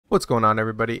What's going on,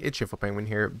 everybody? It's ShamefulPenguin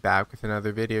here, back with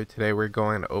another video. Today we're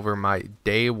going over my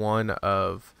day one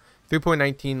of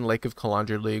 3.19 Lake of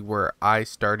Kalandra League, where I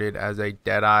started as a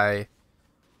Deadeye,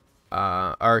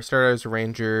 or started as a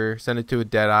Ranger, sent it to a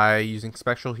Deadeye using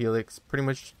Spectral Helix, pretty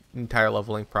much entire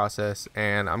leveling process.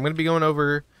 And I'm going to be going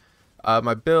over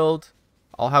my build.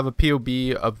 I'll have a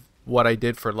POV of what I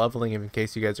did for leveling in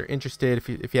case you guys are interested.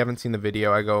 If you haven't seen the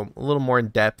video, I go a little more in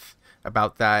depth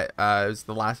about that. It was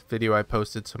the last video I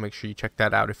posted, so make sure you check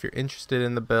that out if you're interested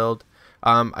in the build.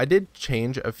 I did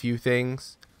change a few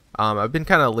things. I've been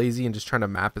kind of lazy and just trying to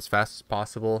map as fast as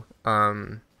possible.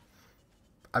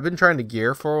 I've been trying to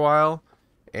gear for a while,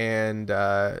 and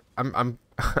I'm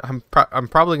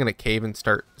probably gonna cave and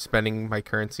start spending my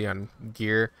currency on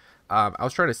gear. I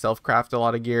was trying to self-craft a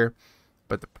lot of gear,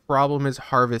 but the problem is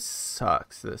harvest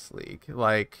sucks this league.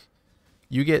 Like,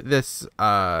 you get this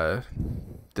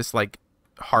this like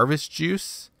harvest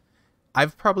juice.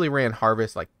 I've probably ran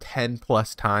harvest like 10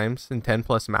 plus times in 10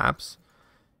 plus maps,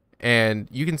 and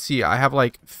you can see I have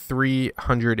like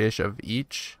 300-ish of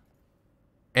each,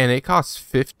 and it costs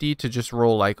 50 to just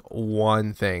roll like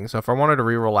one thing. So if I wanted to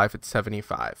reroll life, it's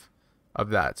 75 of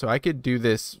that. So I could do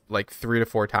this like 3 to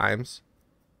 4 times,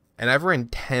 and I've run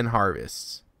 10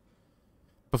 harvests.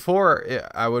 Before,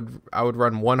 I would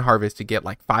run one harvest to get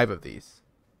like 5 of these.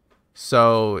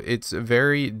 So it's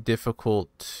very difficult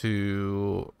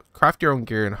to craft your own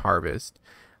gear and harvest.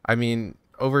 I mean,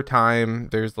 over time,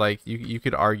 there's like, you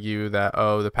could argue that,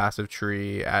 oh, the passive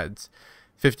tree adds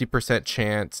 50%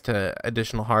 chance to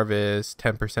additional harvest,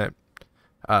 10%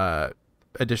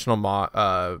 additional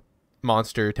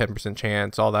monster, 10%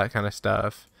 chance, all that kind of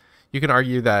stuff. You can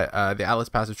argue that the Atlas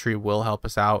passive tree will help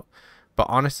us out, but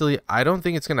honestly, I don't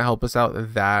think it's going to help us out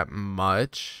that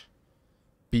much,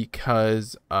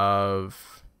 because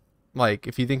of, like,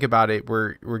 if you think about it,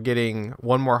 we're getting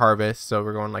one more harvest, so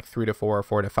we're going like 3 to 4 or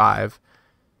 4 to 5,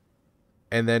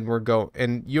 and then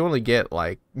and you only get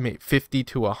like 50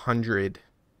 to 100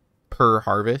 per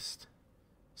harvest.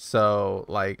 So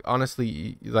like,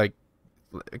 honestly, like,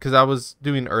 because I was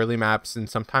doing early maps, and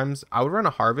sometimes I would run a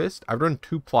harvest, I'd run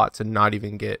 2 plots and not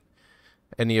even get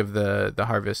any of the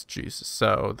harvest juice,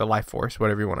 so the life force,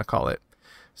 whatever you want to call it.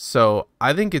 So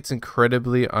I think it's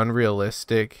incredibly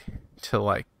unrealistic to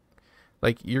like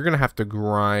you're gonna have to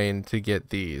grind to get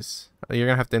these. You're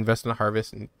gonna have to invest in a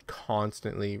harvest and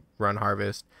constantly run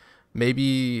harvest.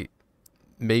 Maybe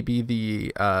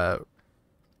the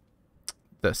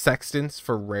sextants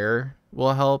for rare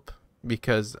will help,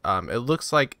 because it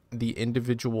looks like the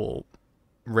individual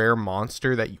rare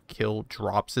monster that you kill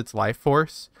drops its life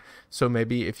force. So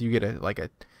maybe if you get a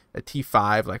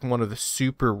T5, like one of the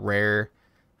super rare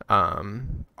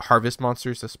harvest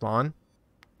monsters to spawn,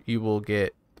 you will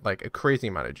get like a crazy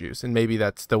amount of juice. And maybe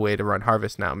that's the way to run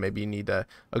harvest now. Maybe you need a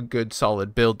good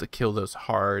solid build to kill those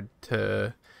hard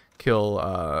to kill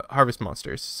harvest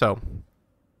monsters. So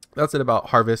that's it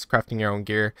about harvest, crafting your own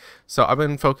gear. So I've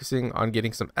been focusing on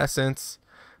getting some essence.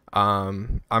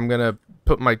 I'm gonna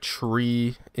put my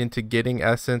tree into getting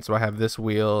essence, so I have this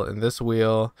wheel and this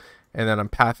wheel, and then I'm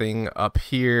pathing up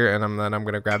here, and then I'm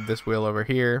gonna grab this wheel over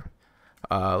here.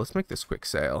 Let's make this quick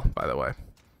sale, by the way.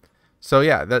 So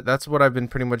yeah, that's what I've been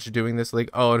pretty much doing this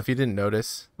league. Oh, and if you didn't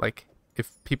notice, like,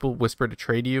 if people whisper to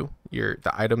trade you,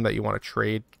 the item that you want to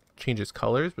trade changes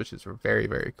colors, which is very,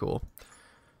 very cool.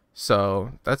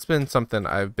 So that's been something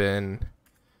I've been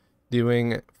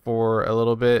doing for a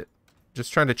little bit,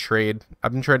 just trying to trade.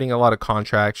 I've been trading a lot of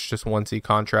contracts, just 1C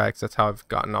contracts. That's how I've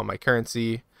gotten all my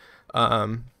currency.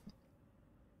 And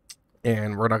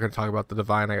we're not going to talk about the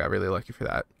divine. I got really lucky for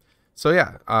that. So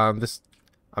yeah, I'm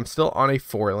still on a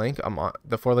 4-link. I'm on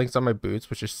the 4-links on my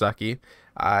boots, which is sucky.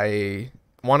 I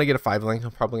want to get a 5-link. I'm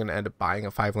probably going to end up buying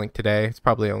a 5-link today. It's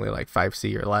probably only like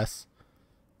 5C or less.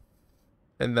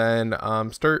 And then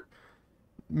start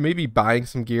maybe buying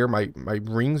some gear. My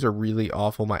rings are really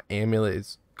awful. My amulet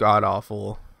is god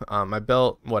awful. My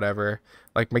belt, whatever.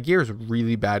 Like, my gear is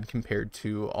really bad compared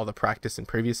to all the practice in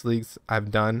previous leagues I've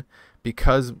done,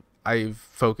 because I've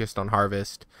focused on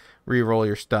harvest. Reroll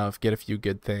your stuff, get a few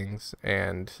good things,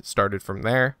 and started from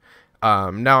there.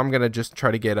 Now I'm gonna just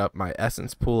try to get up my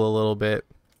essence pool a little bit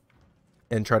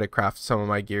and try to craft some of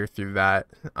my gear through that.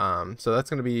 So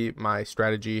that's gonna be my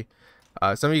strategy.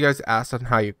 Some of you guys asked on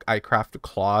how I craft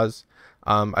claws.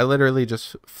 I literally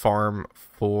just farm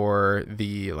for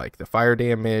the fire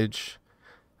damage,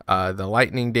 the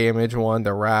lightning damage one,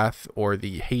 the wrath, or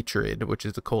the hatred, which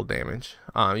is the cold damage.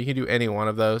 You can do any one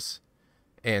of those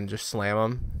and just slam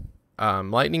them.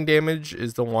 Lightning damage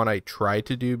is the one I try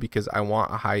to do, because I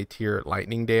want a high tier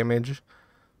lightning damage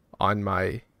on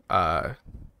my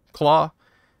claw.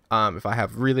 If I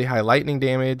have really high lightning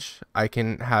damage, I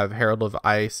can have Herald of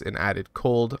Ice and added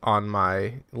cold on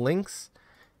my links,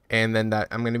 and then that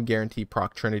I'm going to guarantee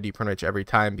proc Trinity pretty much every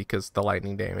time because the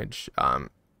lightning damage.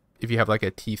 If you have like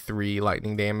a T3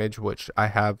 lightning damage, which I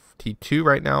have T2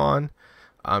 right now on,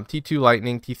 T2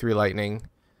 lightning, T3 lightning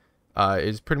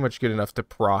is pretty much good enough to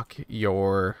proc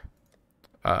your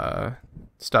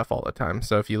stuff all the time.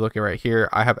 So if you look at right here,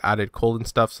 I have added cold and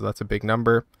stuff, so that's a big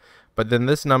number. But then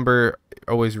this number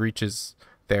always reaches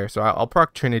there, so I'll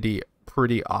proc Trinity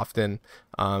pretty often.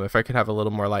 If I could have a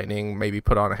little more lightning, maybe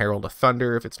put on a Herald of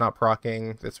Thunder if it's not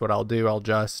procking. That's what I'll do. I'll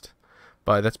adjust,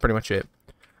 but that's pretty much it.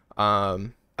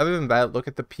 Other than that, look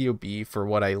at the POB for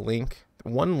what I link.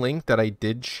 One link that I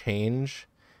did change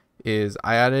is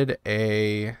I added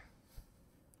a,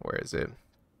 where is it?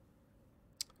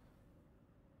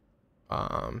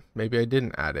 Maybe I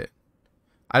didn't add it.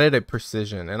 I added a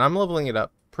precision, and I'm leveling it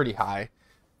up pretty high,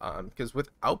 because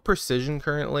without precision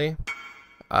currently,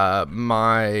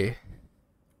 my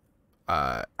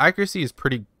accuracy is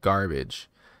pretty garbage.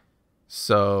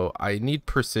 So I need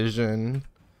precision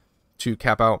to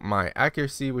cap out my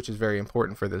accuracy, which is very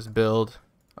important for this build.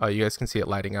 You guys can see it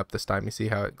lighting up this time. You see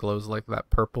how it glows like that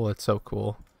purple? It's so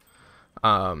cool.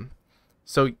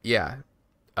 So yeah,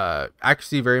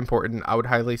 accuracy very important. I would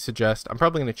highly suggest, I'm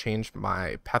probably going to change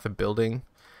my path of building.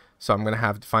 So I'm going to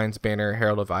have Defiance Banner,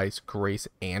 Herald of Ice, Grace,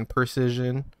 and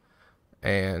Precision,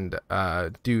 and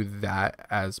do that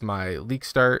as my league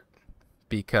start,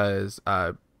 because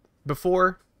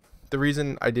before, the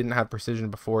reason I didn't have Precision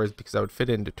before is because I would fit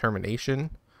in Determination,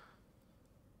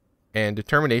 and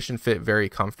Determination fit very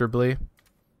comfortably,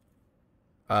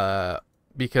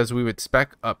 because we would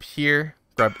spec up here,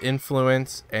 grab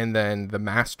Influence, and then the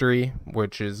Mastery,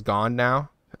 which is gone now.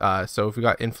 So if we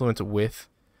got Influence with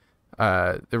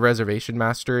the Reservation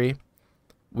Mastery,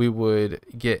 we would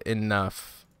get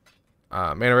enough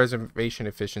mana reservation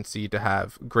efficiency to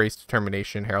have Grace,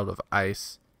 Determination, Herald of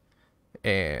Ice,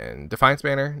 and Defiance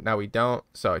Banner. Now we don't,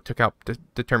 so I took out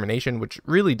Determination, which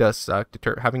really does suck.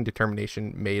 Having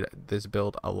Determination made this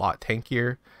build a lot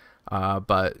tankier,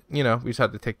 but you know, we just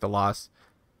had to take the loss.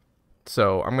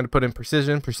 So I'm going to put in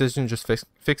Precision. Precision just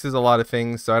fixes a lot of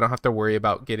things, so I don't have to worry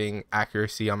about getting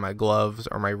accuracy on my gloves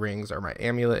or my rings or my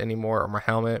amulet anymore, or my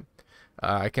helmet.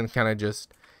 I can kind of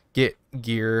just get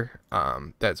gear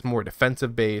that's more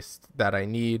defensive based that I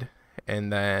need,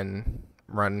 and then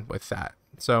run with that.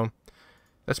 So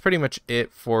that's pretty much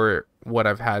it for what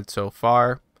I've had so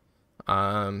far.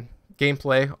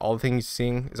 Gameplay, all the things you're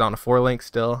seeing is on a 4-link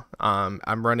still.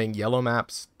 I'm running yellow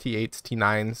maps, T8s,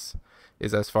 T9s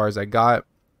is as far as I got.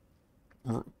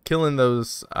 Killing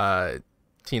those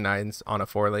T9s on a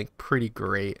 4-link, pretty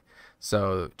great.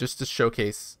 So just to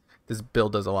showcase, this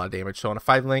build does a lot of damage. So on a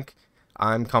 5-link,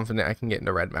 I'm confident I can get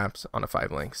into red maps on a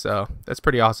 5-link. So that's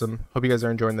pretty awesome. Hope you guys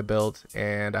are enjoying the build,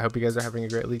 and I hope you guys are having a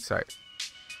great league start.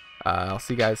 I'll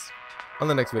see you guys on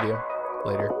the next video.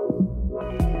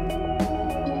 Later.